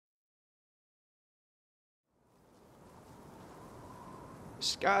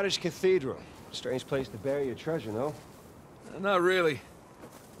Scottish Cathedral. Strange place to bury your treasure, no? Not really.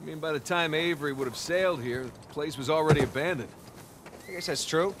 I mean, by the time Avery would have sailed here, the place was already abandoned. I guess that's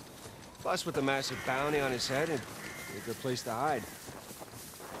true. Plus, with the massive bounty on his head, it'd be a good place to hide.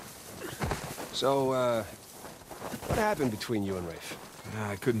 So, what happened between you and Rafe?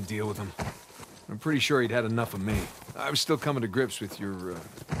 I couldn't deal with him. I'm pretty sure he'd had enough of me. I was still coming to grips with your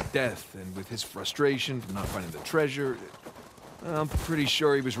death and with his frustration from not finding the treasure. I'm pretty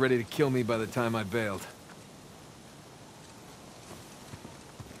sure he was ready to kill me by the time I bailed.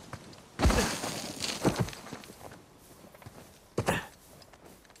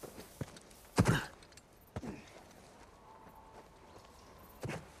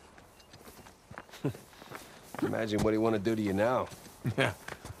 Imagine what he want to do to you now. Yeah,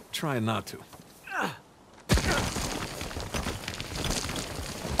 trying not to.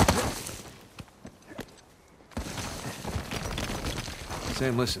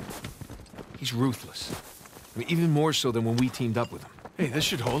 Sam, listen. He's ruthless. I mean, even more so than when we teamed up with him. Hey, this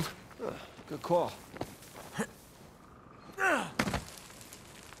should hold. Good call.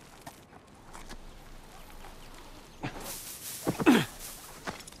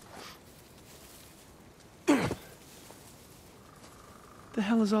 The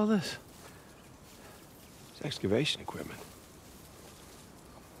hell is all this? It's excavation equipment.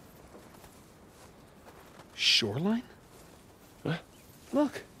 Shoreline? Huh?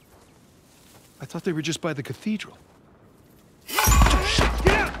 Look. I thought they were just by the cathedral. Get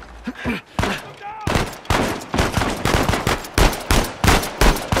out!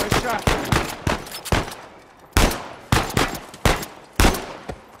 Nice shot.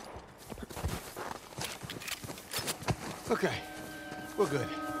 Okay, we're good.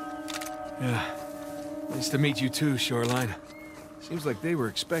 Yeah. Nice to meet you too, Shoreline. Seems like they were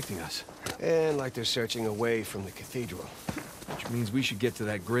expecting us. And like they're searching away from the cathedral. Which means we should get to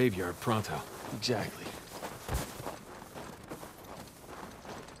that graveyard pronto. Exactly.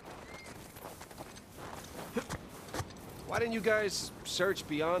 Why didn't you guys search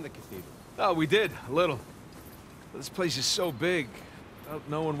beyond the cathedral? Oh, we did, a little. This place is so big, without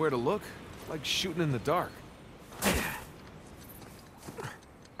knowing where to look, like shooting in the dark.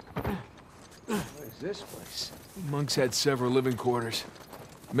 What is this place? Monks had several living quarters.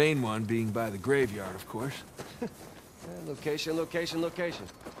 Main one being by the graveyard, of course. Location, location, location.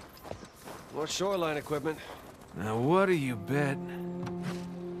 More shoreline equipment. Now, what do you bet?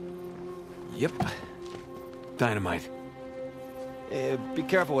 Yep. Dynamite. Be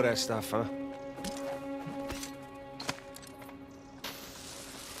careful with that stuff, huh?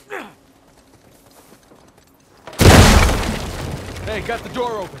 Hey, got the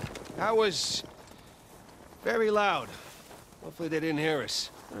door open. That was very loud. Hopefully they didn't hear us.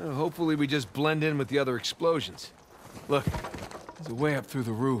 Hopefully we just blend in with the other explosions. Look, there's a way up through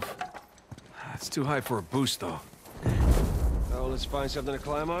the roof. It's too high for a boost, though. Oh, let's find something to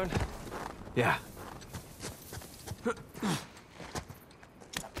climb on? Yeah.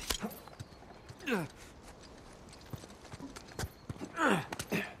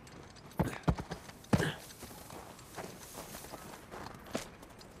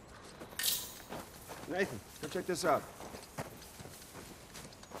 Nathan, go check this out.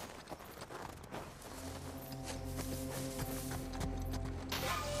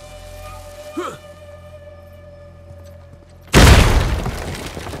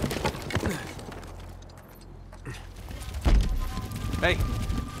 Hey,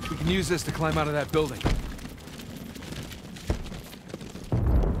 we can use this to climb out of that building.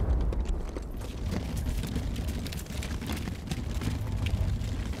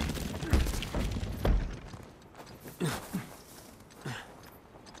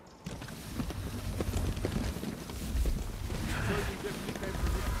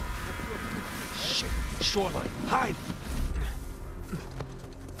 Shit, shoreline, hide!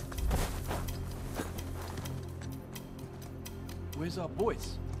 Where's our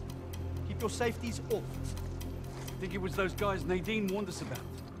boys? Keep your safeties off. Think it was those guys Nadine warned us about.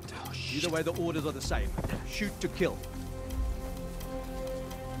 Oh, either way, the orders are the same. Shoot to kill.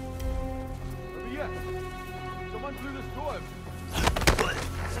 Over here. Someone threw this door.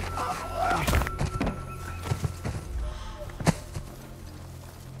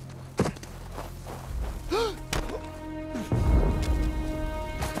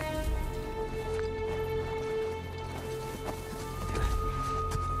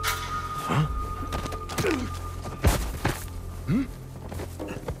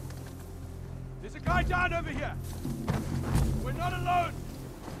 There's a guy down over here. We're not alone.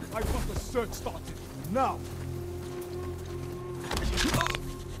 I want the search started now.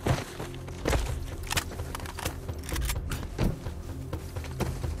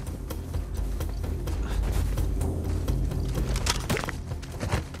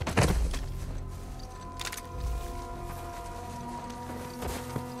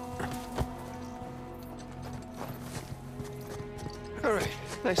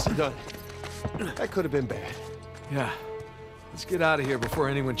 Nicely done. That could have been bad. Yeah. Let's get out of here before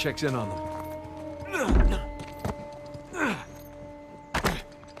anyone checks in on them.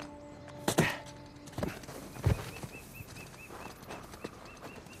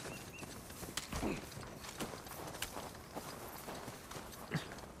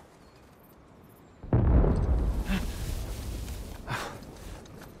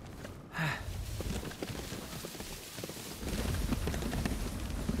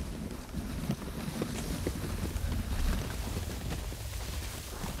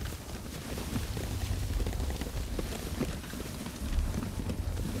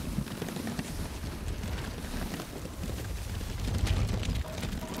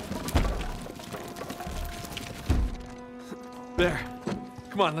 There.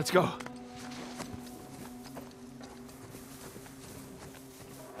 Come on, let's go.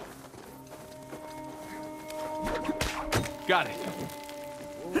 Got it.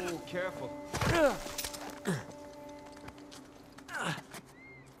 Oh, careful.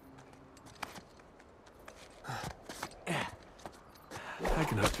 I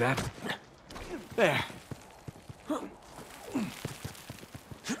can hook that. There.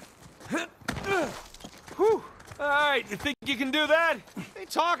 Whew. All right, you think you can do that? What are you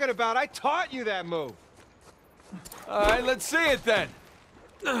talking about? I taught you that move. All right, let's see it then.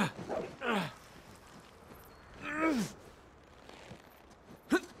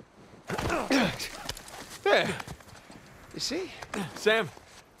 There. You see? Sam,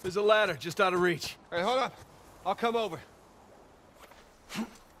 there's a ladder just out of reach. All right, hold up. I'll come over.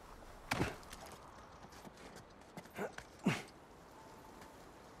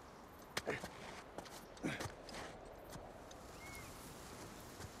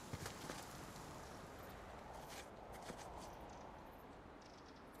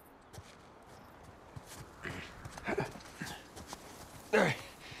 All right,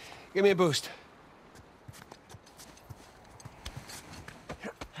 give me a boost.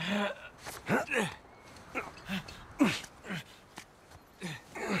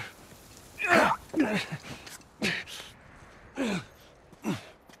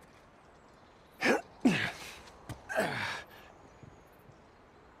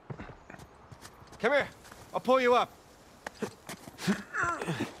 Come here. I'll pull you up.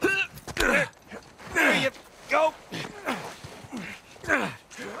 There you go.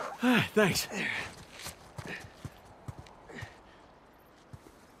 Thanks.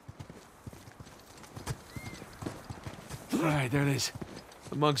 All right, there it is.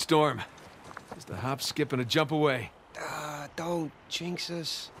 The monk's dorm. Just a hop, skip, and a jump away. Don't jinx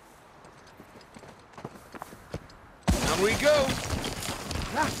us. Down we go.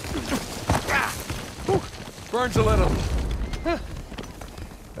 Whew, burns a little.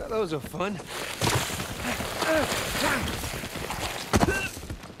 Those are fun.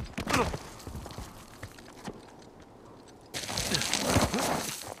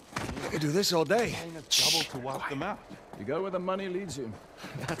 I could do this all day. Double to wipe them out. You go where the money leads you.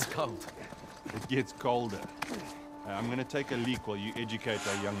 That's cold. It gets colder. I'm gonna take a leak while you educate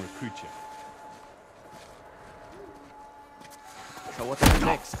our young recruit here. So what happened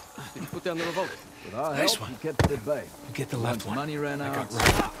next? Did you put down the revolt? With our Nice help, one. we kept it at bay. You get the left Once one. money ran out, got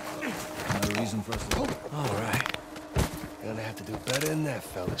right. no reason for us to... All right. You're gonna have to do better than that,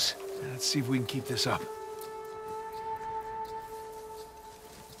 fellas. Let's see if we can keep this up.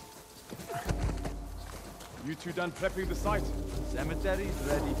 You two done prepping the site? Cemetery's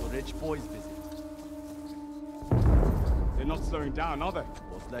ready for rich boys' visit. They're not slowing down, are they?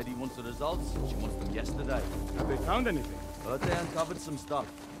 Boss lady wants the results. She wants them yesterday. Have they found anything? Heard they uncovered some stuff,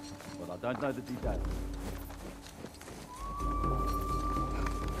 but I don't know the details.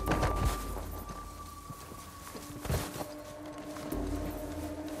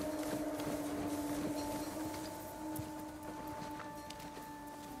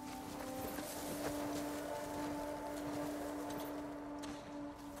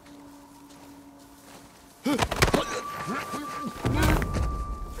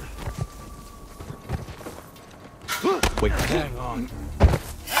 Wait, hang on.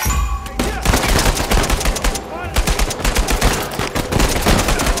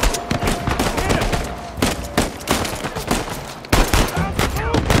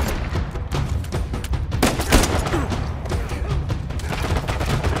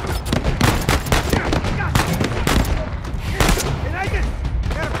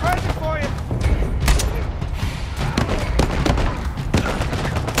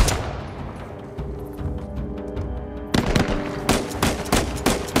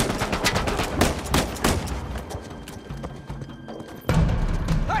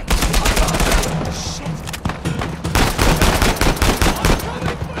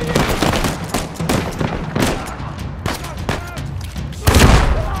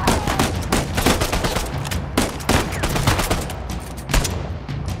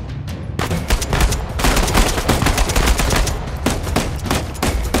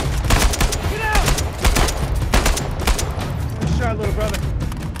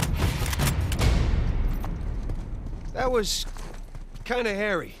 That was kind of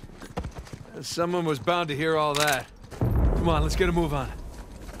hairy. Someone was bound to hear all that. Come on, let's get a move on.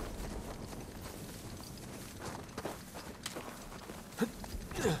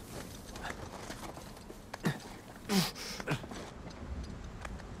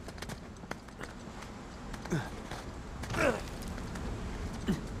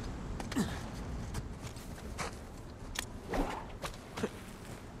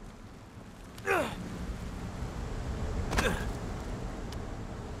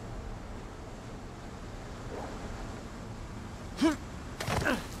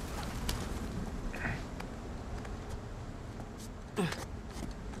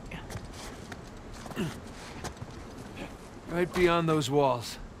 Right beyond those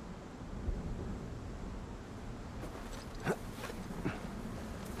walls. Down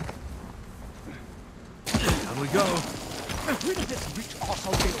we go. Where did this rich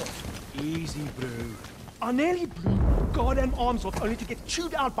arsehole get off? Easy, bro. I nearly blew goddamn arms off only to get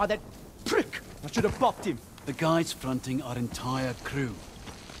chewed out by that prick. I should have bopped him. The guy's fronting our entire crew.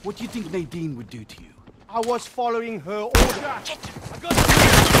 What do you think Nadine would do to you? I was following her order. Shit! I got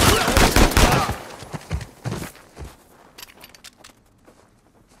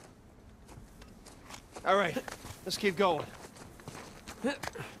All right, let's keep going. Look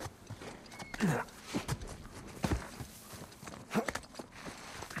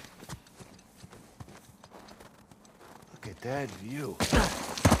at that view.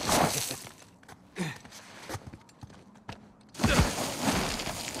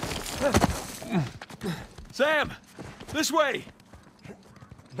 Sam! This way!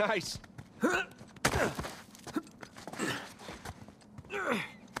 Nice.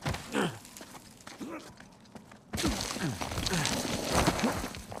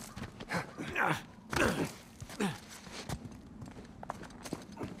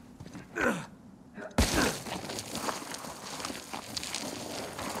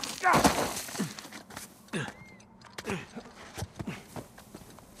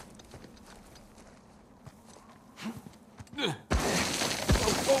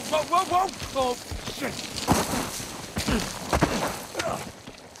 Whoa! Oh, shit!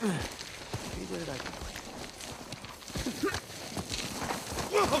 Where did I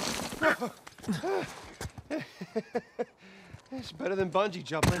go? It's better than bungee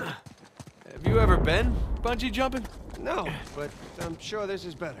jumping. Have you ever been bungee jumping? No, but I'm sure this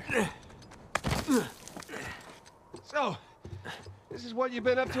is better. So, this is what you've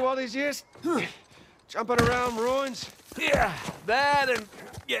been up to all these years? Jumping around ruins? Yeah, that and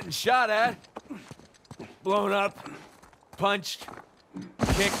getting shot at, blown up, punched,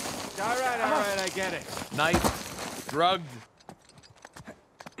 kicked, All right, I get it. knifed, drugged.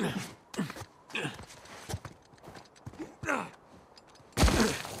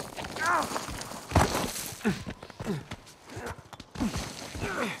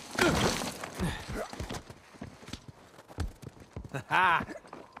 Ha!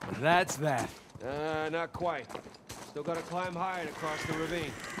 That's that. Not quite. Still gotta climb high to cross the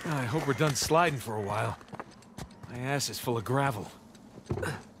ravine. I hope we're done sliding for a while. My ass is full of gravel.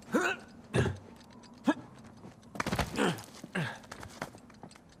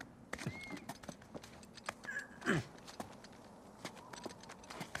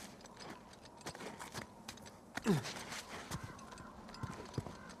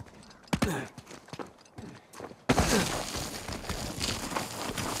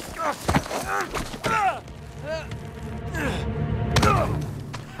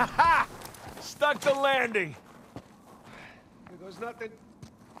 Stuck the landing. There goes nothing.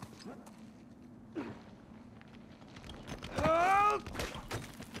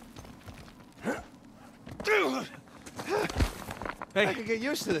 Hey, I could get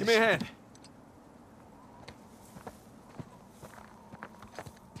used to this. give me a hand.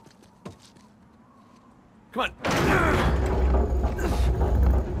 Come on.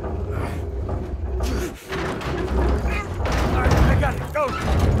 All right, I got it. Go.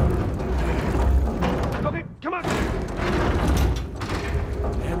 Okay, come on.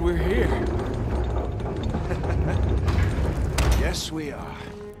 And we're here. Yes, we are.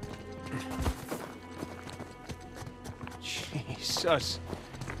 Jesus.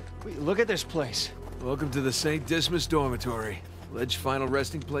 Wait, look at this place. Welcome to the St. Dismas Dormitory, alleged final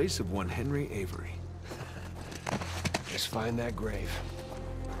resting place of one Henry Avery. Let's find that grave.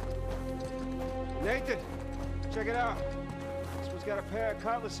 Nathan, check it out. This one's got a pair of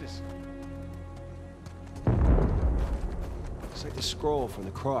cutlasses. It's like the scroll from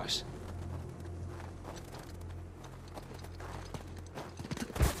the cross.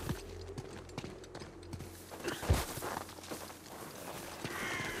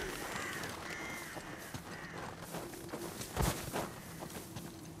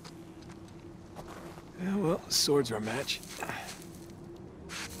 Yeah, well, the swords are a match.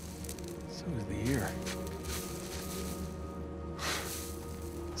 So is the ear.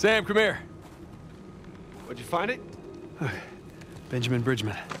 Sam, come here. Where'd you find it? Benjamin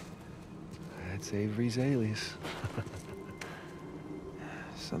Bridgman. That's Avery's alias.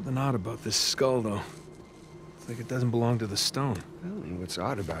 Something odd about this skull, though. It's like it doesn't belong to the stone. Well, what's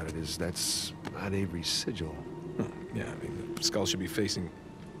odd about it is that's not Avery's sigil. Yeah, I mean, the skull should be facing...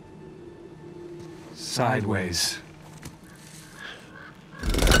 sideways.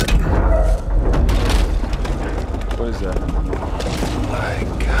 What is that? My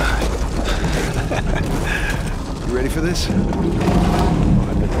God. You ready for this? I've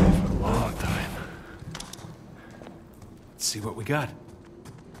been ready for a long time. Let's see what we got.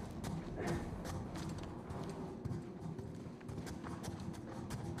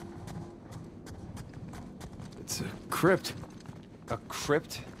 It's a crypt. A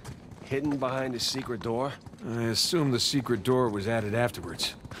crypt? Hidden behind a secret door? I assume the secret door was added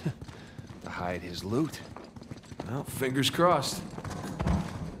afterwards. To hide his loot. Well, fingers crossed.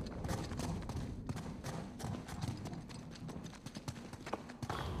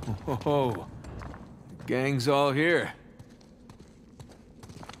 Oh, the gang's all here.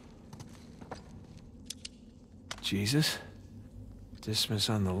 Jesus. Dismas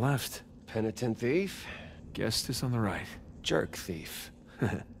on the left. Penitent thief? Gestus on the right. Jerk thief.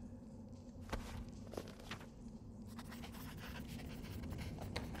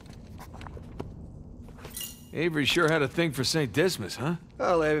 Avery sure had a thing for St. Dismas, huh?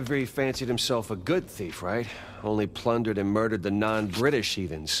 Well, Avery fancied himself a good thief, right? Only plundered and murdered the non-British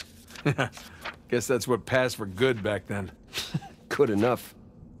heathens. Guess that's what passed for good back then. Good enough.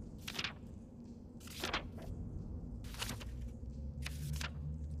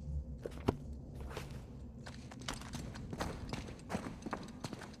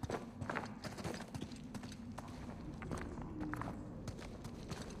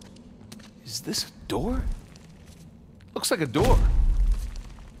 Is this a door? Looks like a door.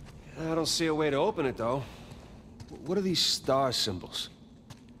 I don't see a way to open it, though. What are these star symbols?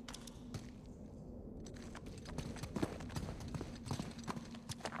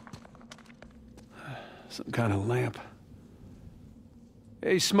 Some kind of lamp.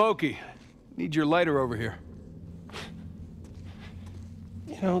 Hey, Smokey. Need your lighter over here.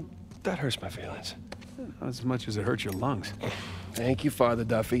 You know, that hurts my feelings. Not as much as it hurts your lungs. Thank you, Father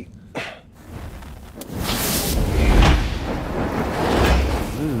Duffy.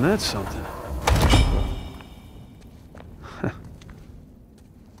 Isn't that something?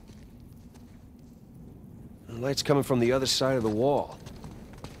 The light's coming from the other side of the wall.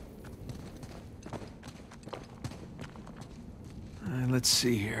 Let's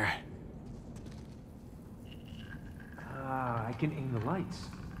see here. Ah, I can aim the lights.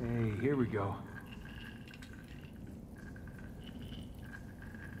 Hey, here we go.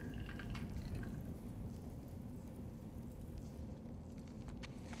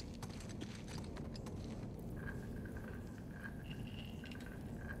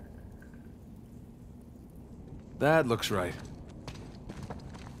 That looks right.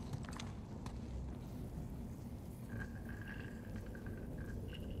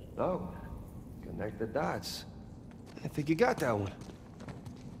 Oh, connect the dots. I think you got that one.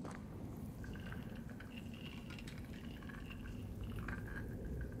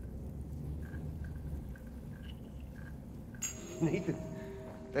 Nathan,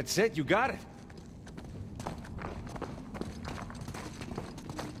 that's it, you got it.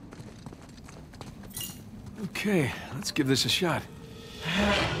 Okay, let's give this a shot.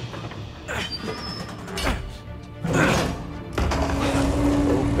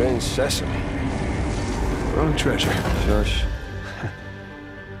 Open sesame. Wrong treasure. Shush.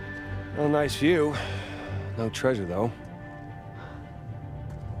 Well, nice view. No treasure, though.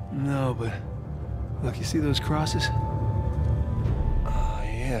 No, but... Look, you see those crosses? Oh,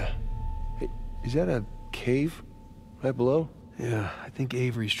 yeah. Hey, is that a cave right below? Yeah, I think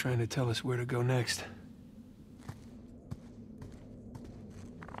Avery's trying to tell us where to go next.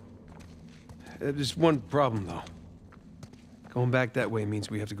 There's one problem, though. Going back that way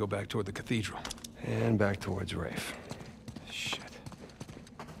means we have to go back toward the cathedral. And back towards Rafe. Shit.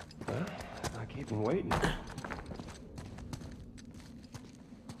 Well, not keeping waiting.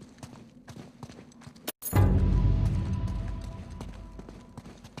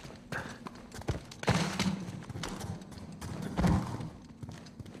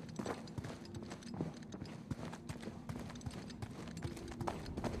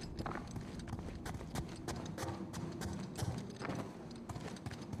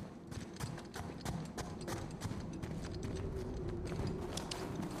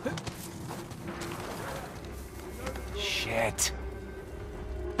 Shit.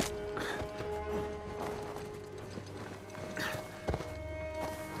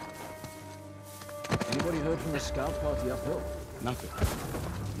 Anybody heard from the scout party uphill? Nothing.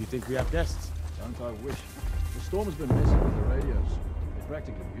 You think we have guests? Don't I wish. The storm has been messing with the radios. They're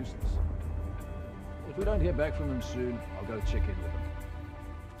practically useless. If we don't hear back from them soon, I'll go check in with them.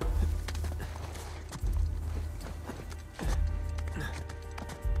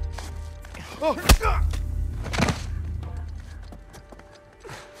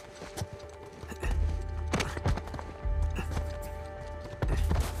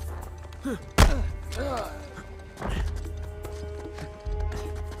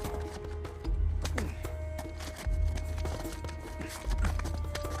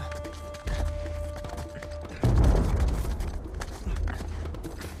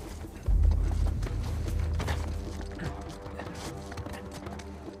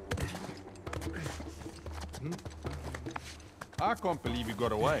 I can't believe he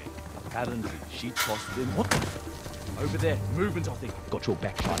got away. Apparently, she tossed him. What? Over there. Movement, I think. Got your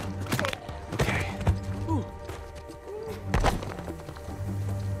back, shot. Okay.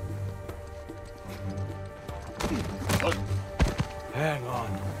 Hang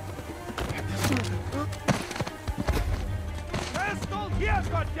on. Pistol here,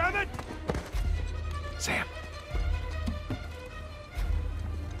 goddammit! Sam.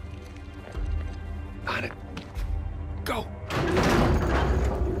 On it. Go.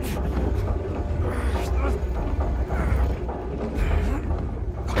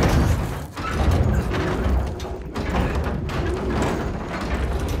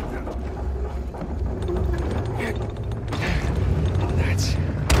 That's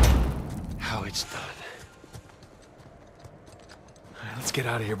how it's done. All right, let's get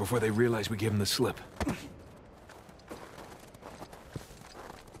out of here before they realize we gave them the slip.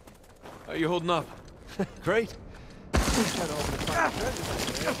 How you holding up? Great. It's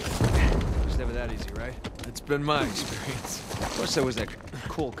never that easy, right? It's been my experience. Plus, there was that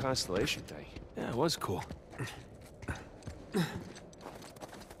cool constellation thing. Yeah, it was cool.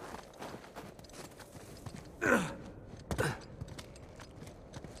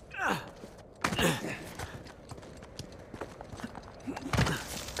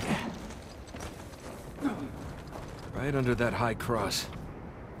 Right under that high cross.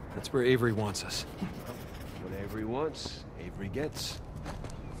 That's where Avery wants us. What Avery wants, Avery gets.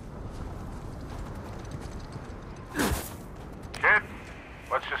 Kid,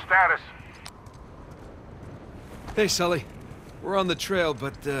 what's your status? Hey, Sully. We're on the trail,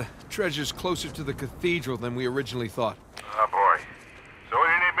 but treasure's closer to the cathedral than we originally thought. Oh boy. So what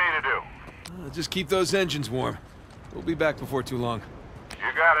do you need me to do? Just keep those engines warm. We'll be back before too long.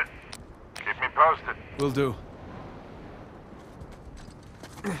 You got it. Keep me posted. Will do.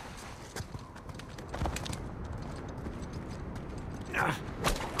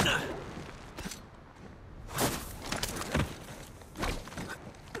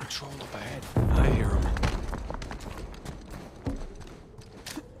 Patrol up ahead. I hear him.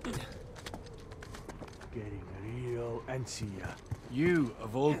 Getting real antsy. You,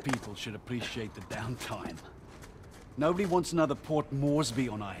 of all people, should appreciate the downtime. Nobody wants another Port Moresby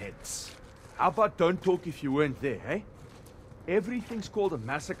on our heads. How about don't talk if you weren't there, eh? Everything's called a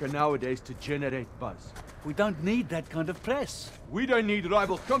massacre nowadays to generate buzz. We don't need that kind of press. We don't need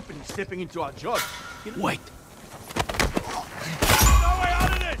rival companies stepping into our job. Wait. No way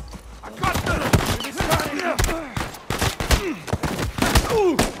out of this! I got this!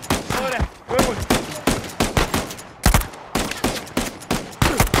 Ooh!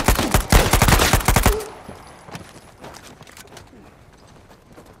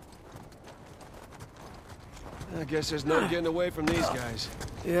 I guess there's no getting away from these guys.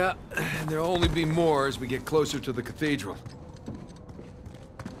 Yeah, and there'll only be more as we get closer to the cathedral.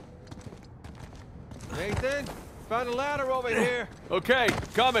 Nathan, found a ladder over here. Okay,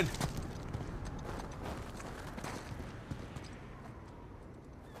 coming.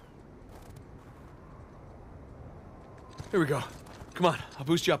 Here we go. Come on, I'll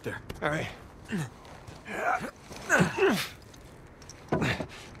boost you up there. All right.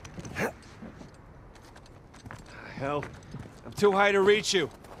 Hell, I'm too high to reach you.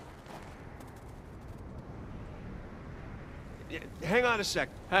 Yeah, hang on a sec.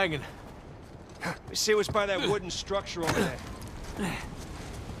 Hanging. Let me see what's by that wooden structure over there.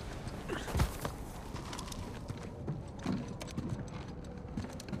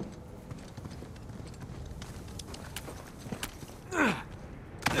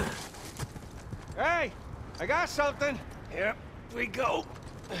 Hey, I got something. Here we go.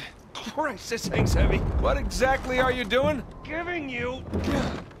 Christ, this thing's heavy. What exactly are you doing? Giving you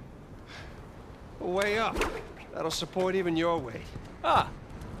a way up. That'll support even your weight. Ah,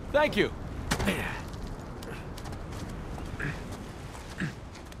 thank you.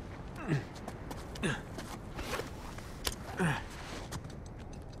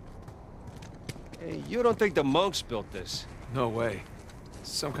 Hey, you don't think the monks built this? No way.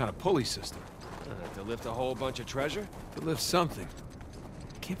 It's some kind of pulley system. To lift a whole bunch of treasure? To lift something.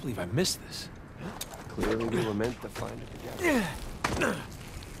 I can't believe I missed this. Clearly we were meant to find it together.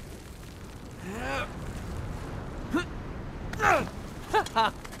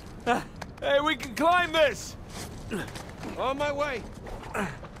 Hey, we can climb this! On my way!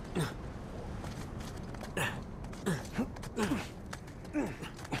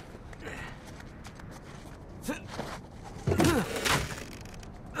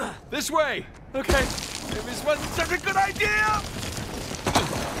 This way! Okay, maybe this wasn't such a good idea!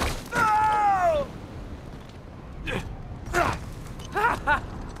 No!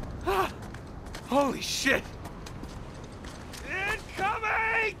 Holy shit!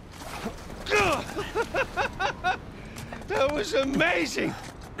 Incoming! That was amazing!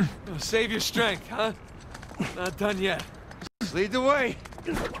 Save your strength, huh? Not done yet. Lead the way.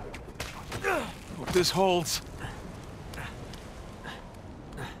 Hope this holds.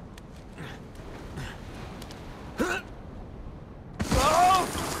 Oh!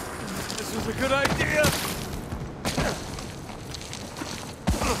 This was a good idea!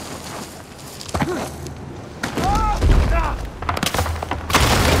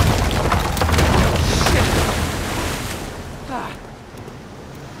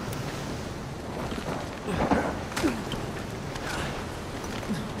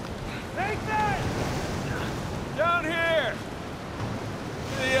 Down here!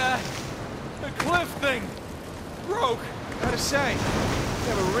 The cliff thing broke. Gotta say, you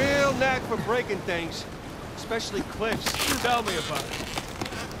have a real knack for breaking things, especially cliffs. Tell me about it.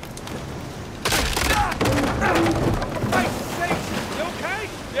 Hey, you okay?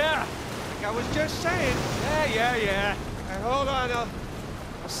 Yeah, Like I was just saying. yeah. All right, hold on, I'll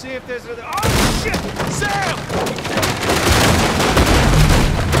see if there's another. Oh shit! Sam!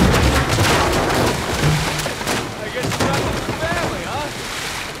 I guess you're not with the family, huh?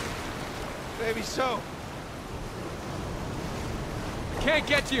 Maybe so. Can't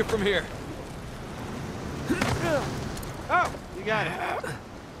get to you from here. Oh, you got it.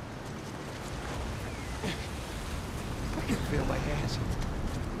 I can feel my hands.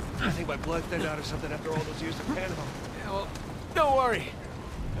 I think my blood thinned out or something after all those years of panhandling. Yeah, well, don't worry.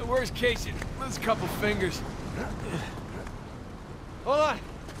 The worst case, you lose a couple fingers. Hold on.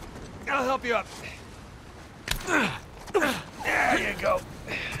 I'll help you up. There you go.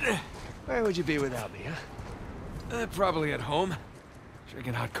 Where would you be without me, huh? Probably at home.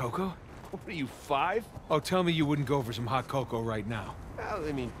 Drinking hot cocoa? What are you, 5? Oh, tell me you wouldn't go for some hot cocoa right now. Well,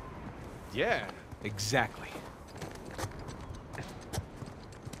 I mean, yeah. Exactly.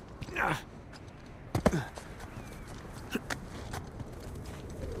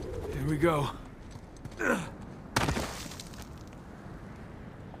 Here we go.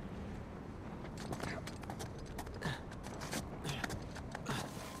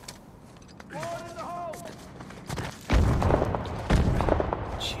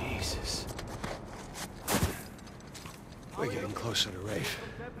 Jesus. We're getting closer to Rafe.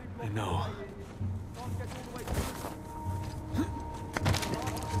 I know.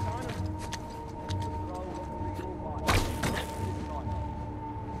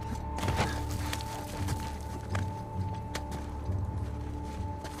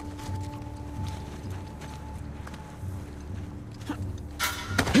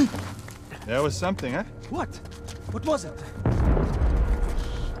 That was something, huh? What? What was it?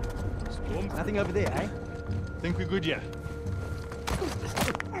 Nothing over there, eh? Think we're good, yeah?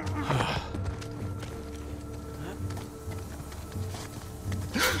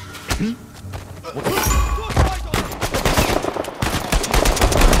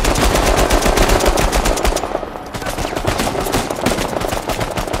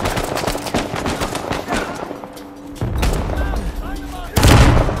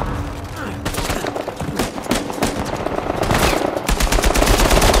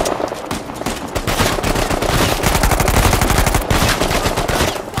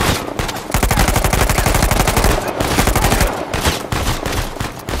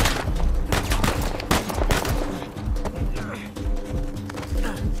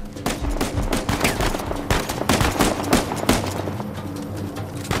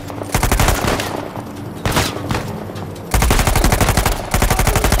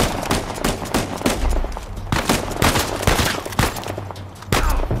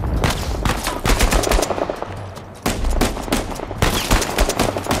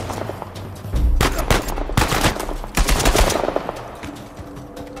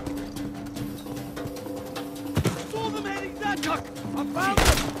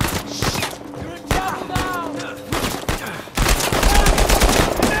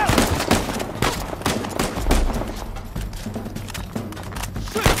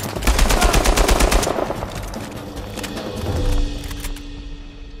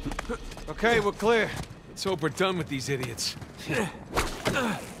 Okay, we're clear. Let's hope we're done with these idiots.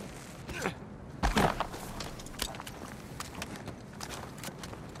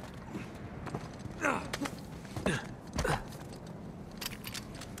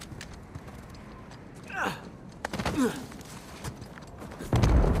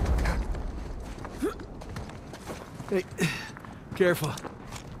 Hey, careful.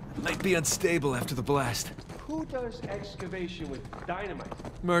 It might be unstable after the blast. Who does excavation with dynamite?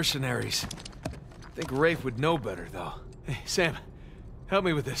 Mercenaries. I think Rafe would know better, though. Hey, Sam, help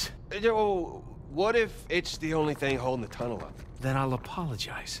me with this. Oh, what if it's the only thing holding the tunnel up? Then I'll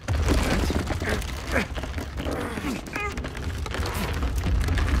apologize.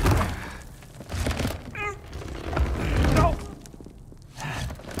 No!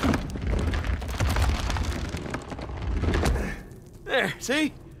 There,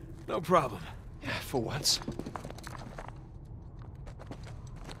 see? No problem. Yeah, for once.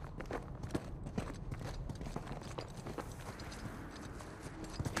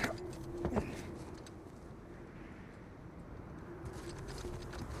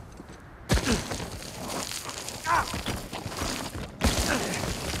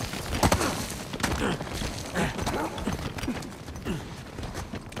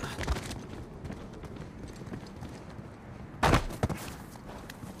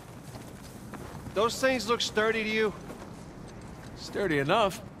 Those things look sturdy to you? Sturdy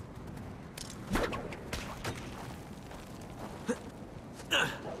enough.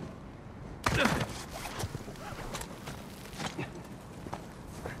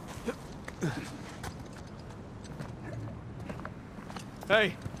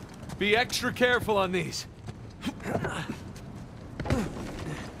 Hey, be extra careful on these.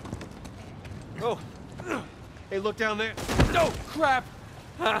 Oh. Hey, look down there. No, crap!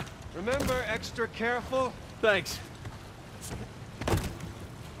 Remember, extra careful? Thanks.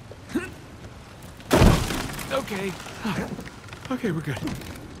 Okay. Okay, we're good.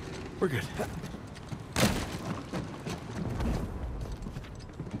 We're good.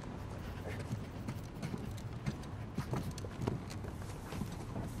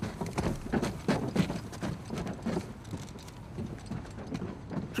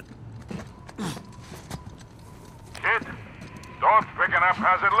 Kid, dog's picking up.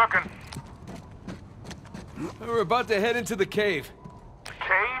 How's it looking? We're about to head into the cave.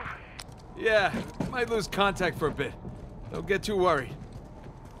 Cave? Yeah, might lose contact for a bit. Don't get too worried.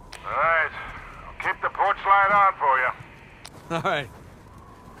 All right. I'll keep the porch light on for you. All right.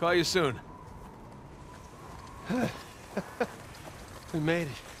 Call you soon. We made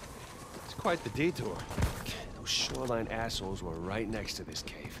it. It's quite the detour. Those shoreline assholes were right next to this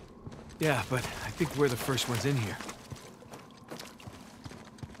cave. Yeah, but I think we're the first ones in here.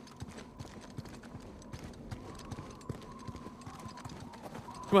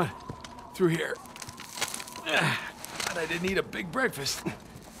 Come on, through here. And I didn't eat a big breakfast.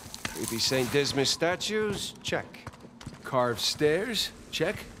 Creepy St. Dismas statues? Check. Carved stairs?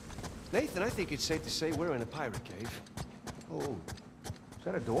 Check. Nathan, I think it's safe to say we're in a pirate cave. Oh, is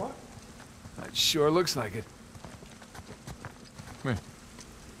that a door? It sure looks like it. Come here.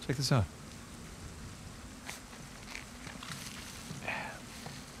 Check this out. A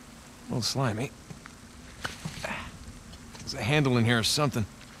little slimy. There's a handle in here or something.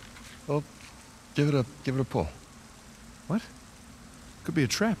 Well, give it a pull. What? Could be a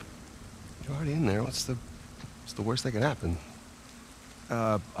trap. You're already in there. What's the worst that could happen?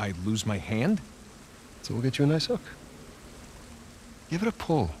 I lose my hand? So we'll get you a nice hook. Give it a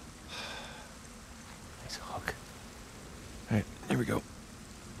pull. Nice hook. All right, here we go.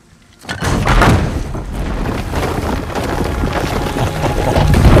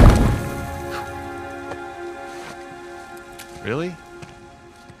 Really?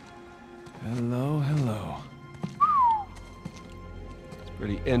 Hello, hello. It's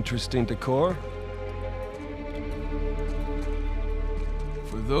pretty interesting decor.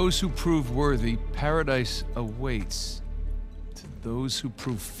 For those who prove worthy, paradise awaits. To those who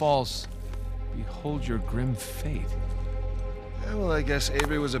prove false, behold your grim fate. Yeah, well, I guess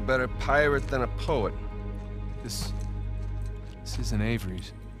Avery was a better pirate than a poet. This isn't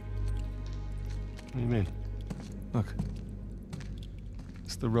Avery's. What do you mean? Look,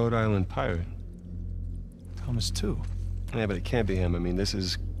 It's the Rhode Island pirate. Thomas too. Yeah, but it can't be him. I mean, this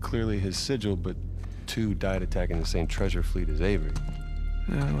is clearly his sigil, but two died attacking the same treasure fleet as Avery.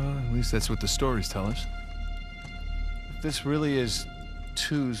 Yeah, well, at least that's what the stories tell us. If this really is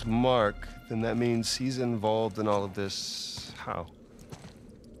Two's mark, then that means he's involved in all of this. How?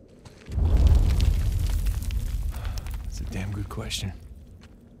 That's a damn good question.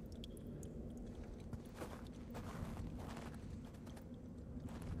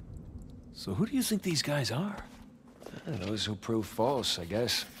 So who do you think these guys are? Those who prove false, I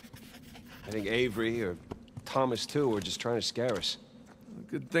guess. I think Avery or Thomas, too, were just trying to scare us.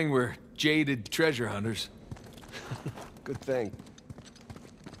 Good thing we're jaded treasure hunters. Good thing.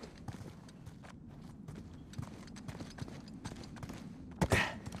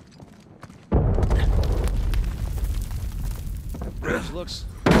 That bridge looks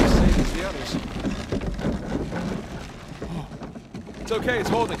the same as the others. It's okay, it's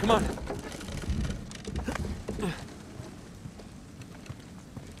holding. Come on.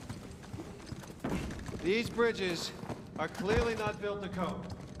 These bridges are clearly not built to code.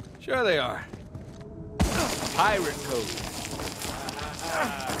 Sure they are. Pirate code.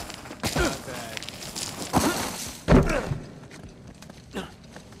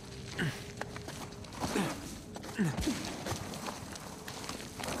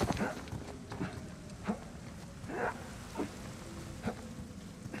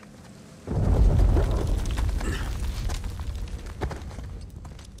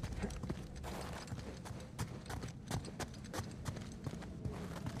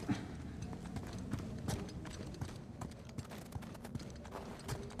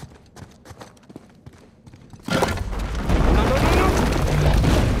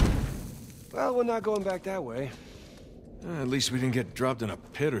 Well, we're not going back that way. At least we didn't get dropped in a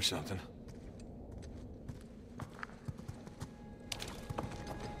pit or something.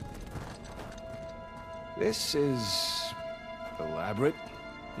 This is elaborate.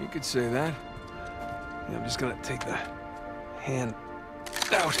 You could say that. Yeah, I'm just gonna take the hand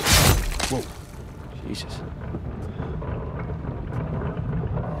out. Whoa. Jesus.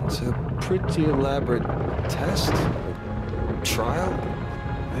 It's a pretty elaborate test? Trial?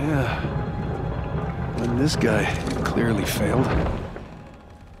 Yeah. And this guy clearly failed.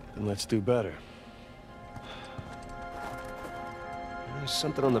 Then let's do better. There's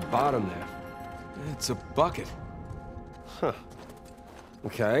something on the bottom there. It's a bucket. Huh.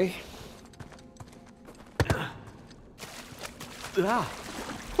 Okay. Ah.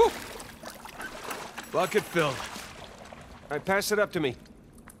 Whew. Bucket filled. All right, pass it up to me.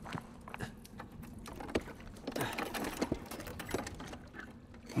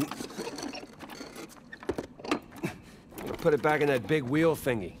 Put it back in that big wheel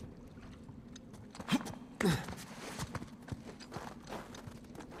thingy.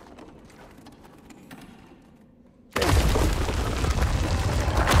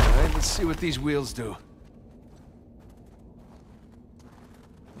 Alright, let's see what these wheels do.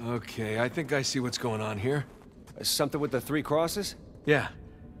 Okay, I think I see what's going on here. Something with the 3 crosses? Yeah.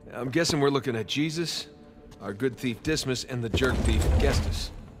 I'm guessing we're looking at Jesus, our good thief Dismas, and the jerk thief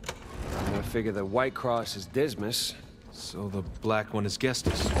Gestus. I figure the white cross is Dismas. So the black one is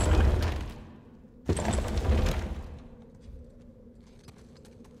Gestus.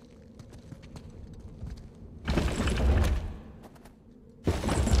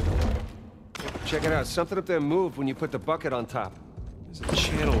 Check it out. Something up there moved when you put the bucket on top. There's a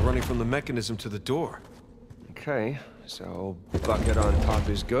channel running from the mechanism to the door. Okay, so bucket on top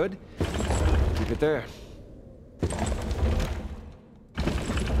is good. Keep it there.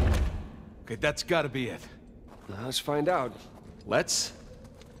 Okay, that's gotta be it. Now, let's find out. Let's?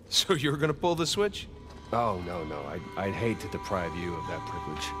 So you're gonna pull the switch? Oh, no. I'd hate to deprive you of that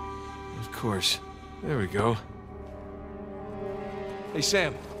privilege. Of course. There we go. Hey,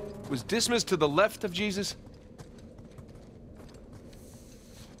 Sam. Was Dismas to the left of Jesus?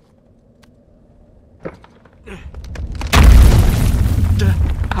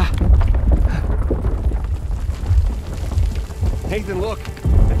 Nathan, look.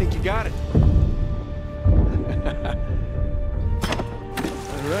 I think you got it.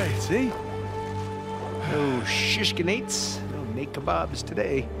 All right, see? Oh, shishkinates. No make kebabs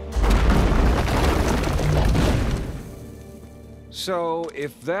today. So,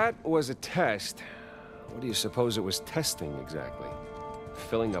 if that was a test, what do you suppose it was testing exactly?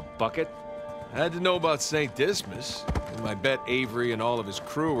 Filling a bucket? I had to know about St. Dismas, whom I bet Avery and all of his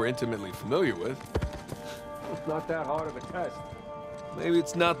crew were intimately familiar with. It's not that hard of a test. Maybe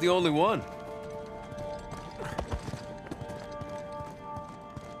it's not the only one.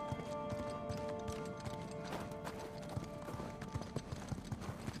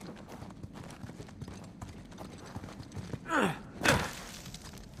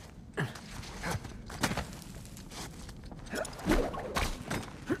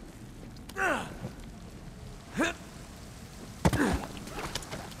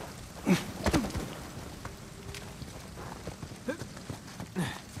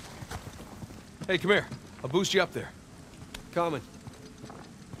 Hey, come here. I'll boost you up there. Coming.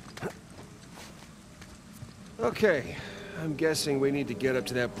 Okay, I'm guessing we need to get up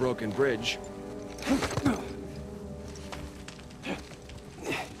to that broken bridge.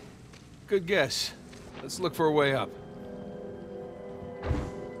 Good guess. Let's look for a way up.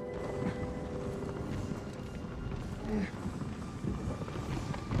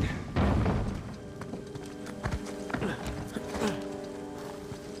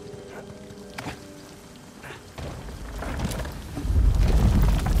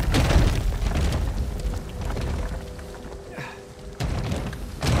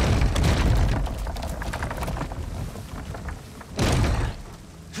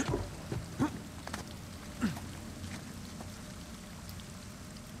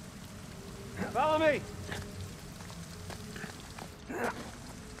 Follow me! Yeah,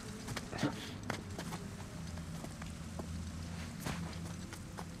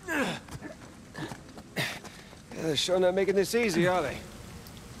 they're sure not making this easy, are they?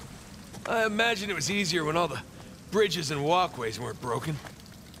 I imagine it was easier when all the bridges and walkways weren't broken.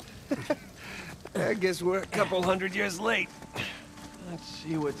 I guess we're a couple hundred years late. Let's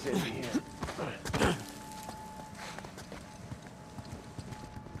see what's in here.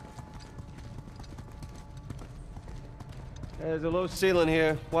 There's a low ceiling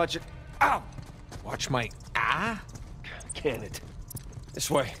here. Watch it. Ow! Watch my... Ah? Can it?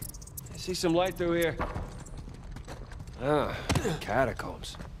 This way. I see some light through here. Ah,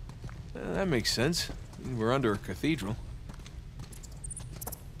 catacombs. That makes sense. We're under a cathedral.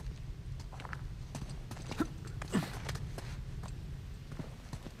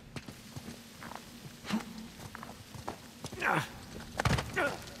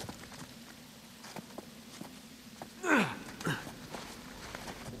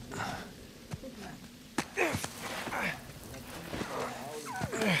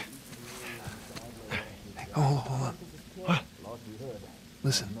 Hold on. What?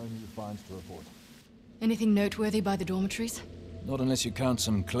 Listen. Anything noteworthy by the dormitories? Not unless you count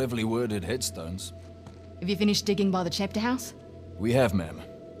some cleverly worded headstones. Have you finished digging by the chapter house? We have, ma'am.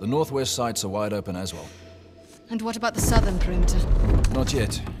 The northwest sites are wide open as well. And what about the southern perimeter? Not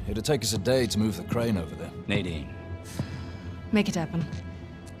yet. It'll take us a day to move the crane over there. Nadine. Make it happen.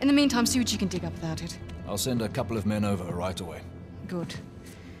 In the meantime, see what you can dig up without it. I'll send a couple of men over right away. Good.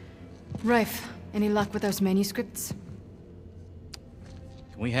 Rafe, any luck with those manuscripts?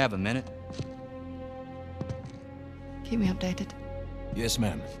 Can we have a minute? Keep me updated. Yes,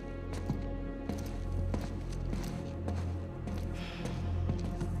 ma'am.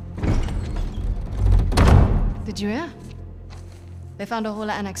 Did you hear? They found a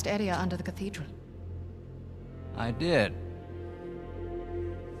whole annexed area under the cathedral. I did.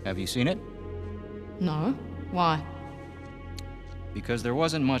 Have you seen it? No. Why? Because there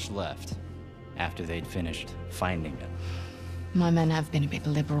wasn't much left after they'd finished finding it. My men have been a bit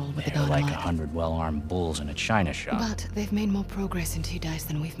liberal with the They're like dynamite. 100 well-armed bulls in a china shop. But they've made more progress in 2 days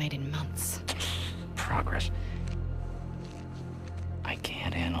than we've made in months. Progress. I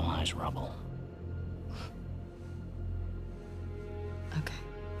can't analyze rubble. Okay.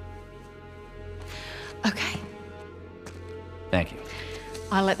 Okay. Thank you.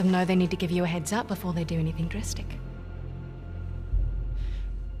 I'll let them know they need to give you a heads up before they do anything drastic.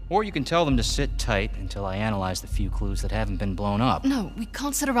 Or you can tell them to sit tight until I analyze the few clues that haven't been blown up. No, we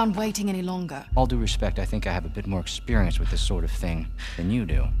can't sit around waiting any longer. All due respect, I think I have a bit more experience with this sort of thing than you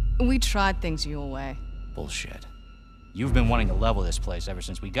do. We tried things your way. Bullshit. You've been wanting to level this place ever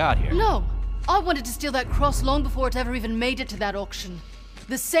since we got here. No! I wanted to steal that cross long before it ever even made it to that auction.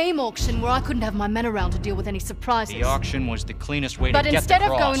 The same auction where I couldn't have my men around to deal with any surprises. The auction was the cleanest way to But get the instead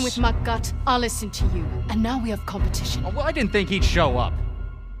cross. of going with my gut, I listened to you. And now we have competition. Oh, well, I didn't think he'd show up.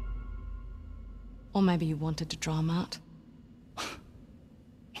 Or maybe you wanted to draw him out.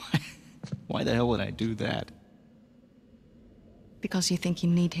 Why the hell would I do that? Because you think you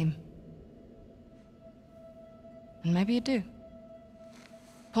need him. And maybe you do.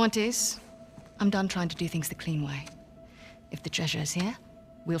 Point is, I'm done trying to do things the clean way. If the treasure is here,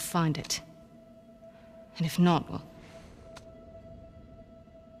 we'll find it. And if not, well...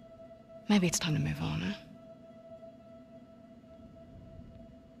 maybe it's time to move on, huh?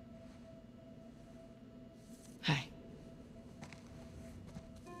 Hey.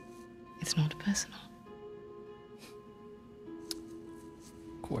 It's not personal.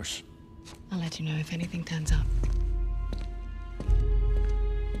 Of course. I'll let you know if anything turns up.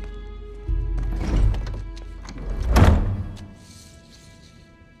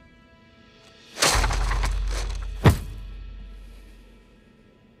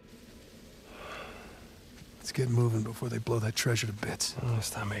 Let's get moving before they blow that treasure to bits. Oh,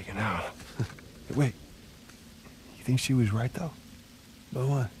 stop making out. Wait. You think she was right, though? About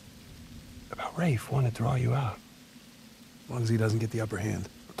what? About Rafe wanting to draw you out. As long as he doesn't get the upper hand,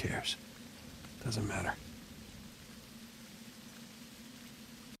 who cares? Doesn't matter.